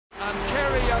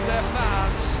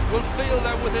feel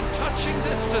they're within touching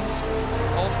distance.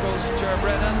 Off goes Ger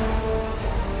Brennan.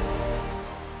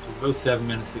 It was about 7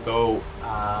 minutes to go,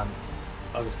 and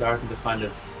I was starting to kind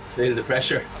of feel the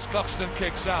pressure. As Cluxton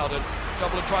kicks out, and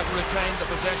Dublin try to retain the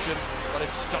possession, but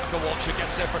it's Stocker Walsh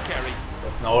gets there for Kerry.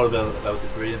 What's notable about the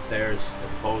brilliant players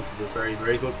as opposed to the very,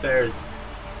 very good players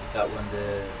is that when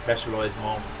the pressurised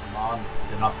moments come on,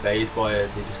 they're not fazed by it,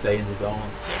 they just stay in the zone.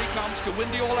 Here he comes to win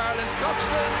the All-Ireland.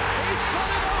 Cluxton, he's put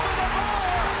it over the bar,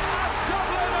 and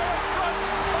Dublin are in front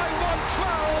by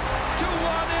 112 to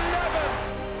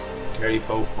 111. Kerry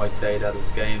folk might say that it was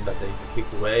a game that they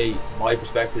kicked away. From my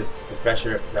perspective, the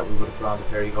pressure that we would have put on the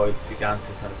Kerry guys began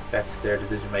to kind of affect their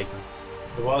decision making.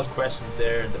 There was questions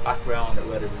there in the background of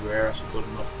whether we were actually good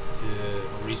enough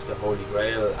to reach the Holy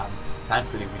Grail, and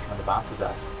thankfully we kind of answered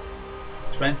that.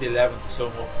 2011, to sum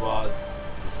up, was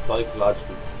the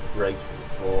psychological breakthrough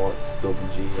for Dublin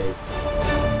GAA.